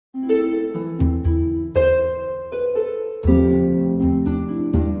Hello,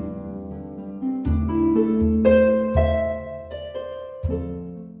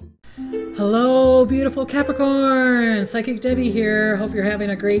 beautiful Capricorn. Psychic Debbie here. Hope you're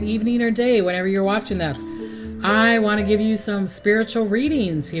having a great evening or day whenever you're watching this. I want to give you some spiritual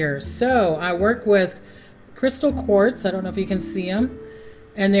readings here. So I work with crystal quartz. I don't know if you can see them.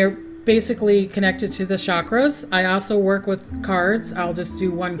 And they're basically connected to the chakras. I also work with cards. I'll just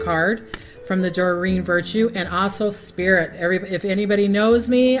do one card from the Doreen Virtue, and also spirit. If anybody knows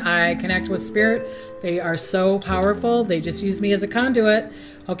me, I connect with spirit. They are so powerful. They just use me as a conduit.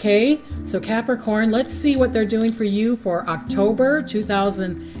 Okay, so Capricorn, let's see what they're doing for you for October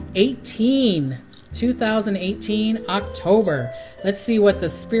 2018. 2018, October. Let's see what the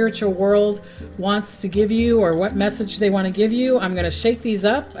spiritual world wants to give you, or what message they want to give you. I'm going to shake these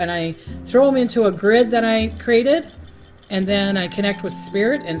up and I throw them into a grid that I created, and then I connect with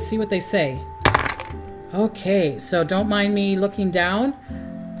spirit and see what they say. Okay, so don't mind me looking down.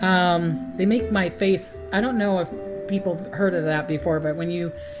 They make my face, I don't know if people heard of that before, but when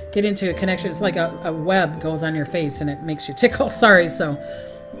you get into a connection, it's like a web goes on your face and it makes you tickle. Sorry, so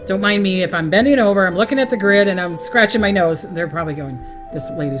don't mind me if I'm bending over, I'm looking at the grid and I'm scratching my nose. They're probably going, this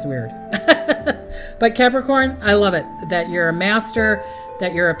lady's weird. But Capricorn, I love it that you're a master,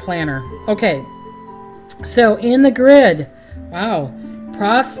 that you're a planner. Okay, so in the grid, wow,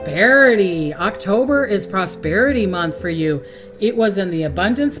 prosperity. October is prosperity month for you. It was in the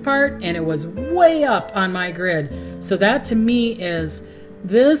abundance part and it was way up on my grid. So that to me is,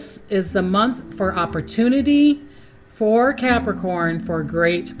 this is the month for opportunity for Capricorn for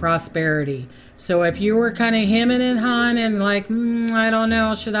great prosperity. So if you were kind of hemming and hawing and like, I don't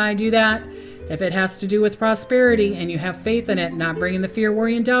know, should I do that? If it has to do with prosperity and you have faith in it, not bringing the fear,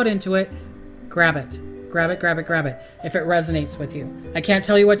 worry, and doubt into it, grab it. Grab it, grab it, grab it. If it resonates with you. I can't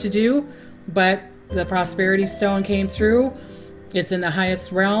tell you what to do, but the prosperity stone came through. It's in the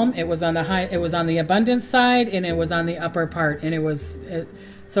highest realm. It was on the abundance side, and it was on the upper part, and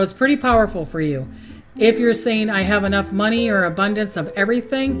so it's pretty powerful for you. If you're saying I have enough money or abundance of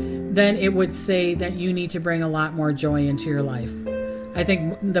everything, then it would say that you need to bring a lot more joy into your life. I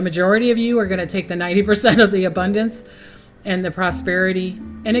think the majority of you are going to take the 90% of the abundance and the prosperity,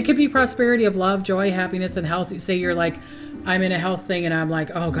 and it could be prosperity of love, joy, happiness, and health. You say you're like, I'm in a health thing and I'm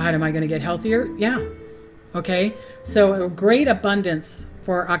like, oh God, am I going to get healthier? Yeah. Okay. So a great abundance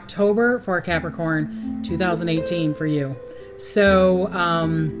for October for Capricorn 2018 for you. So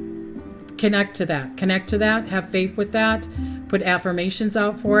connect to that, have faith with that, put affirmations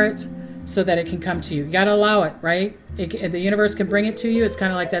out for it so that it can come to you. You got to allow it, right? The universe can bring it to you. It's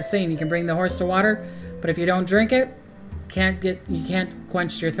kind of like that saying, you can bring the horse to water, but if you don't drink it, you can't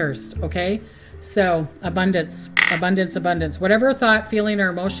quench your thirst. Okay, so abundance, abundance, abundance. Whatever thought, feeling, or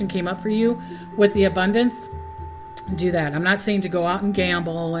emotion came up for you with the abundance, do that. I'm not saying to go out and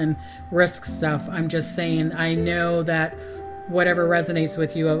gamble and risk stuff. I'm just saying I know that whatever resonates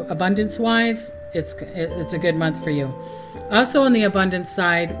with you abundance wise, it's a good month for you. Also on the abundance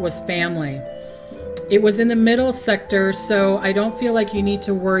side was family. It was in the middle sector, so I don't feel like you need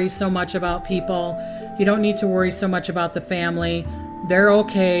to worry so much about people. You don't need to worry so much about the family. They're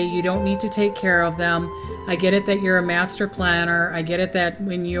okay. You don't need to take care of them. I get it that you're a master planner. I get it that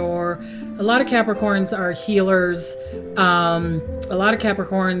a lot of Capricorns are healers. A lot of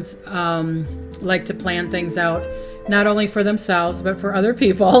Capricorns like to plan things out, not only for themselves, but for other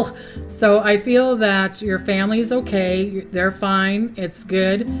people. So I feel that your family's okay. They're fine. It's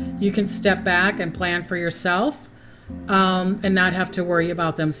good. You can step back and plan for yourself and not have to worry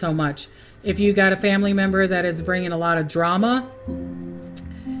about them so much. If you got a family member that is bringing a lot of drama,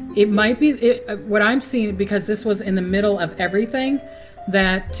 it might be what I'm seeing, because this was in the middle of everything,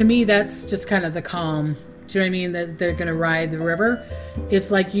 that to me, that's just kind of the calm. Do you know what I mean? That they're going to ride the river.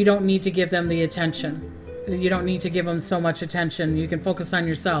 It's like you don't need to give them the attention. You don't need to give them so much attention. You can focus on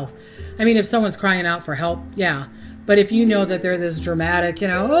yourself. I mean, if someone's crying out for help, yeah. But if you know that they're this dramatic,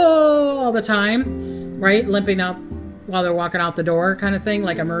 oh, all the time, right? Limping out while they're walking out the door kind of thing,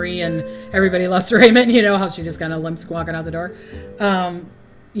 like a Marie and Everybody Loves Raymond, how she just kind of limps walking out the door.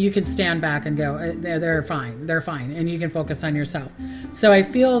 You can stand back and go, they're fine. They're fine. And you can focus on yourself. So I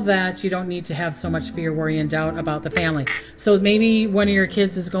feel that you don't need to have so much fear, worry, and doubt about the family. So maybe one of your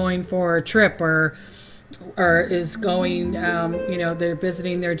kids is going for a trip or is going, they're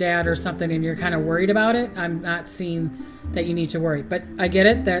visiting their dad or something, and you're kind of worried about it. I'm not seeing that you need to worry. But I get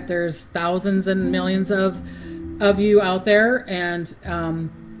it that there's thousands and millions of you out there, and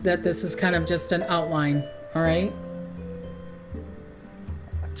that this is kind of just an outline. All right.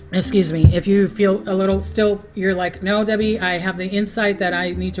 Excuse me. If you feel a little still, you're like, no, Debbie, I have the insight that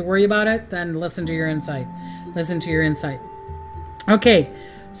I need to worry about it, then listen to your insight. Listen to your insight. Okay.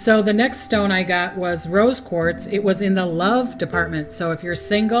 So the next stone I got was rose quartz. It was in the love department. So if you're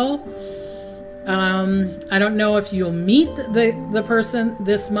single, I don't know if you'll meet the person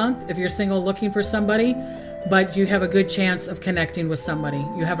this month, if you're single looking for somebody, but you have a good chance of connecting with somebody.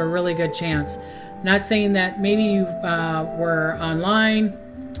 You have a really good chance. Not saying that maybe you were online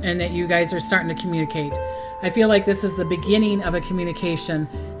and that you guys are starting to communicate. I feel like this is the beginning of a communication.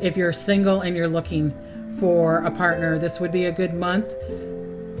 If you're single and you're looking for a partner, this would be a good month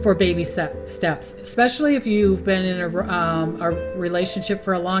for baby steps, especially if you've been in a relationship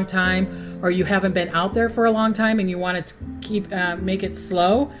for a long time, or you haven't been out there for a long time and you want to keep make it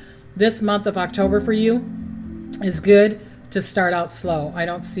slow. This month of October for you is good to start out slow. I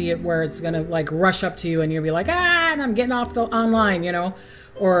don't see it where it's gonna like rush up to you and you'll be like, and I'm getting off the online, you know,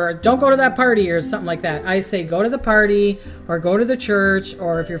 or don't go to that party or something like that. I say go to the party or go to the church,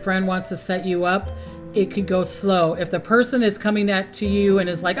 or if your friend wants to set you up, it could go slow. If the person is coming to you and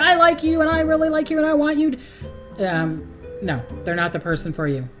is like, I like you and I really like you and I want you to, no, they're not the person for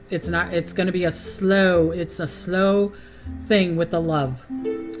you. It's not, it's going to be a slow thing with the love.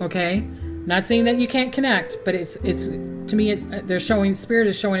 Okay. Not saying that you can't connect, but it's to me, they're showing, spirit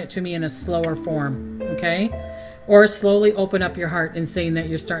is showing it to me in a slower form. Okay. Or slowly open up your heart and saying that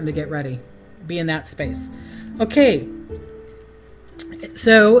you're starting to get ready. Be in that space. Okay.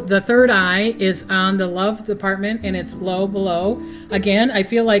 So the third eye is on the love department and it's low below. Again, I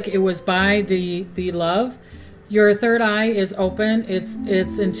feel like it was by the love. Your third eye is open. It's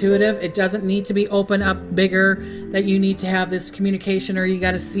intuitive. It doesn't need to be open up bigger, that you need to have this communication or you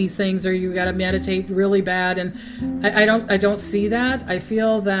got to see things or you got to meditate really bad. And I don't see that. I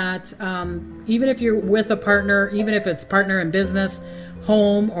feel that even if you're with a partner, even if it's partner in business,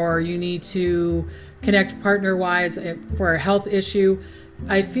 home, or you need to connect partner-wise for a health issue,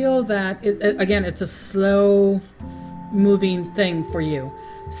 I feel that, again, it's a slow-moving thing for you.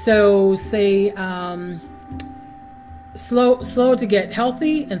 So say slow to get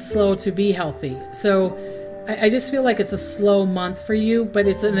healthy and slow to be healthy. So I just feel like it's a slow month for you, but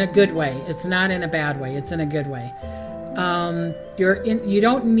it's in a good way. It's not in a bad way. It's in a good way. You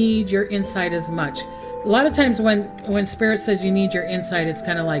don't need your insight as much. A lot of times when spirit says you need your insight, it's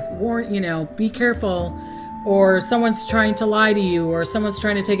kind of like, be careful, or someone's trying to lie to you, or someone's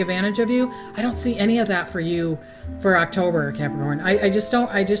trying to take advantage of you. I don't see any of that for you for October, Capricorn. I just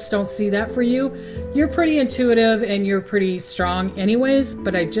don't see that for you. You're pretty intuitive and you're pretty strong anyways,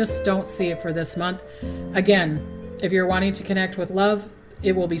 but I just don't see it for this month. Again, if you're wanting to connect with love,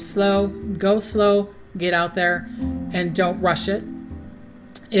 it will be slow. Go slow, get out there, and don't rush it.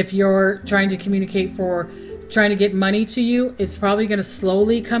 If you're trying to communicate trying to get money to you, it's probably going to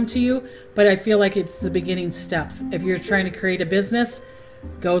slowly come to you, but I feel like it's the beginning steps. If you're trying to create a business,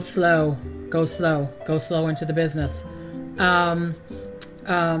 go slow into the business.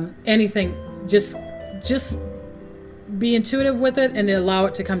 Anything, just be intuitive with it and allow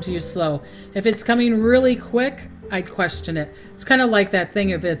it to come to you slow. If it's coming really quick, I'd question it. It's kind of like that thing.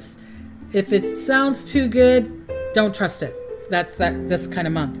 If it sounds too good, don't trust it. That's this kind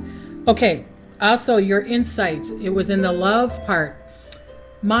of month. Okay. Also, your insight. It was in the love part.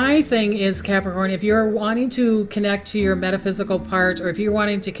 My thing is, Capricorn, if you're wanting to connect to your metaphysical part, or if you're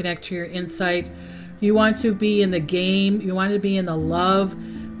wanting to connect to your insight, you want to be in the game, you want to be in the love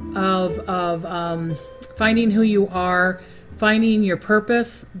of finding who you are, finding your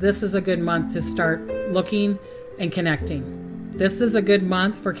purpose, this is a good month to start looking and connecting. This is a good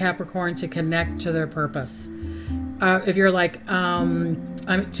month for Capricorn to connect to their purpose. If you're like,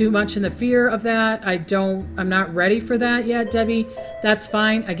 I'm too much in the fear of that, I'm not ready for that yet, Debbie, that's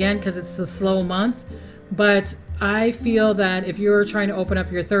fine, again, because it's the slow month. But I feel that if you're trying to open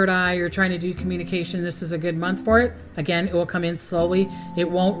up your third eye, you're trying to do communication, this is a good month for it. Again, it will come in slowly. It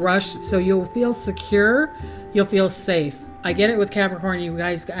won't rush, so you'll feel secure. You'll feel safe. I get it with Capricorn. You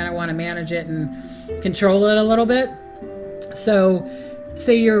guys kind of want to manage it and control it a little bit. So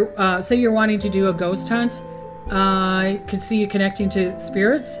say you're wanting to do a ghost hunt. I could see you connecting to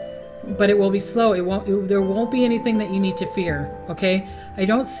spirits, but it will be slow. There won't be anything that you need to fear. Okay. I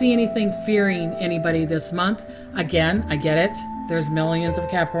don't see anything fearing anybody this month. Again, I get it. There's millions of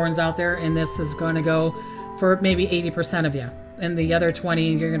Capricorns out there, and this is going to go for maybe 80% of you. And the other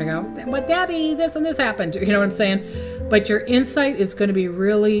 20, you're going to go, but Debbie, this and this happened. You know what I'm saying? But your insight is going to be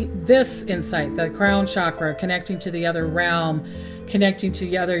really this insight, the crown chakra, connecting to the other realm, connecting to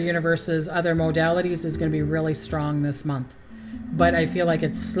the other universes, other modalities is going to be really strong this month. But I feel like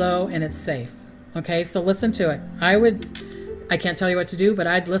it's slow and it's safe. Okay, so listen to it. I can't tell you what to do, but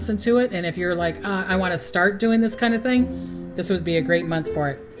I'd listen to it. And if you're like, I want to start doing this kind of thing, this would be a great month for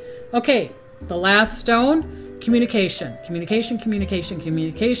it. Okay, the last stone, communication. Communication, communication,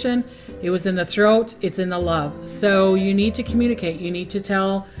 communication. It was in the throat, it's in the love. So you need to communicate. You need to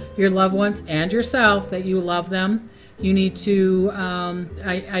tell your loved ones and yourself that you love them. You need to,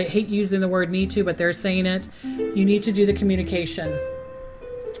 I hate using the word need to, but they're saying it. You need to do the communication.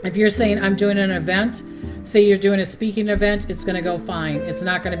 If you're saying, I'm doing an event, say you're doing a speaking event, it's going to go fine. It's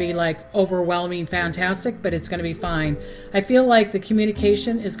not going to be like overwhelming, fantastic, but it's going to be fine. I feel like the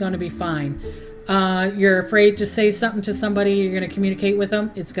communication is going to be fine. You're afraid to say something to somebody, you're going to communicate with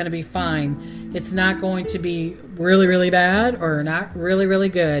them, it's going to be fine. It's not going to be really, really bad or not really, really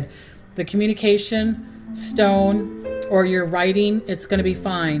good. The communication stone or your writing, it's going to be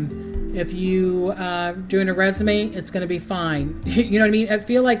fine. If you doing a resume, it's going to be fine. You know what I mean? I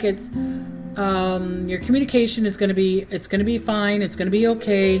feel like it's your communication is going to be, it's going to be fine. It's going to be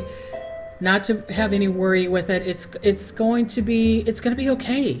okay. Not to have any worry with it. It's going to be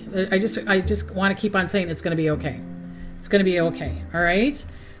okay. I just want to keep on saying it's going to be okay. It's going to be okay. All right.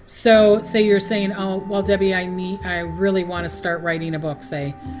 So say you're saying, oh well, Debbie, I really want to start writing a book.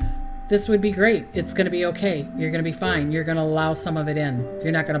 Say, this would be great. It's going to be okay. You're going to be fine. You're going to allow some of it in.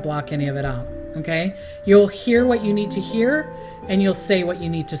 You're not going to block any of it out. Okay? You'll hear what you need to hear and you'll say what you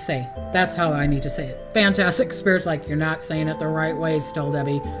need to say. That's how I need to say it. Fantastic. Spirit's like, you're not saying it the right way still,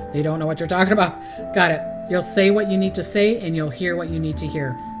 Debbie. They don't know what you're talking about. Got it. You'll say what you need to say and you'll hear what you need to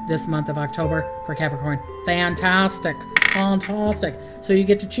hear this month of October for Capricorn. Fantastic. Fantastic. So you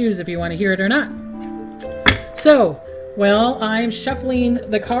get to choose if you want to hear it or not. So, well, I'm shuffling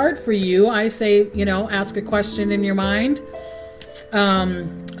the card for you. I say, you know, ask a question in your mind.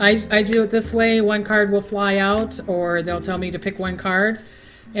 I do it this way. One card will fly out or they'll tell me to pick one card.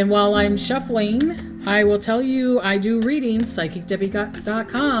 And while I'm shuffling, I will tell you I do readings,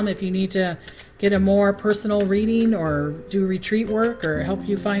 psychicdebbie.com, if you need to get a more personal reading or do retreat work or help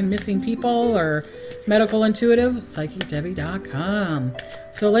you find missing people or medical intuitive, psychicdebbie.com.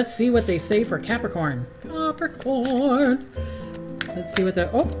 So let's see what they say for Capricorn. Capricorn. Let's see what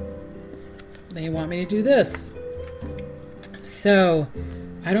they want me to do this. So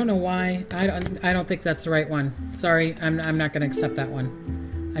I don't know why. I don't think that's the right one. Sorry, I'm not going to accept that one.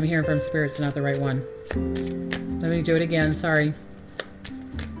 I'm hearing from Spirit, it's not the right one. Let me do it again. Sorry.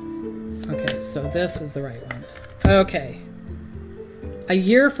 Okay, so this is the right one. Okay. A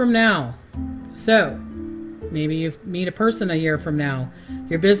year from now. So maybe you meet a person a year from now.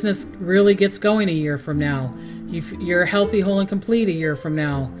 Your business really gets going a year from now. You're healthy, whole, and complete a year from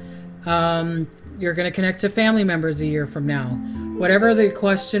now. You're going to connect to family members a year from now. Whatever the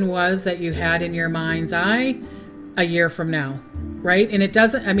question was that you had in your mind's eye, a year from now, right? And it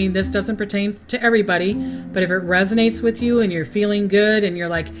doesn't, I mean, this doesn't pertain to everybody, but if it resonates with you and you're feeling good and you're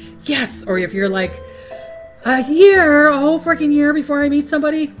like, yes, or if you're like, a whole freaking year before I meet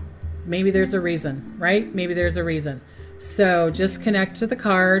somebody, maybe there's a reason, right? Maybe there's a reason. So just connect to the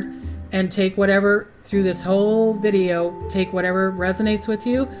card and take whatever, through this whole video, take whatever resonates with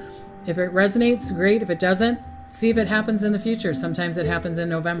you. If it resonates, great. If it doesn't, see if it happens in the future. Sometimes it happens in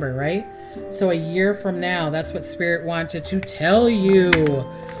November, right? So a year from now, that's what Spirit wanted to tell you.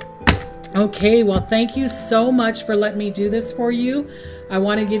 Okay, well, thank you so much for letting me do this for you. I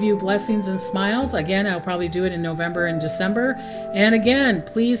want to give you blessings and smiles. Again, I'll probably do it in November and December. And again,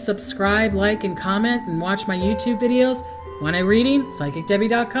 please subscribe, like, and comment, and watch my YouTube videos. Want a reading?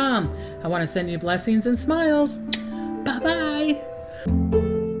 PsychicDebbie.com. I want to send you blessings and smiles. Bye-bye.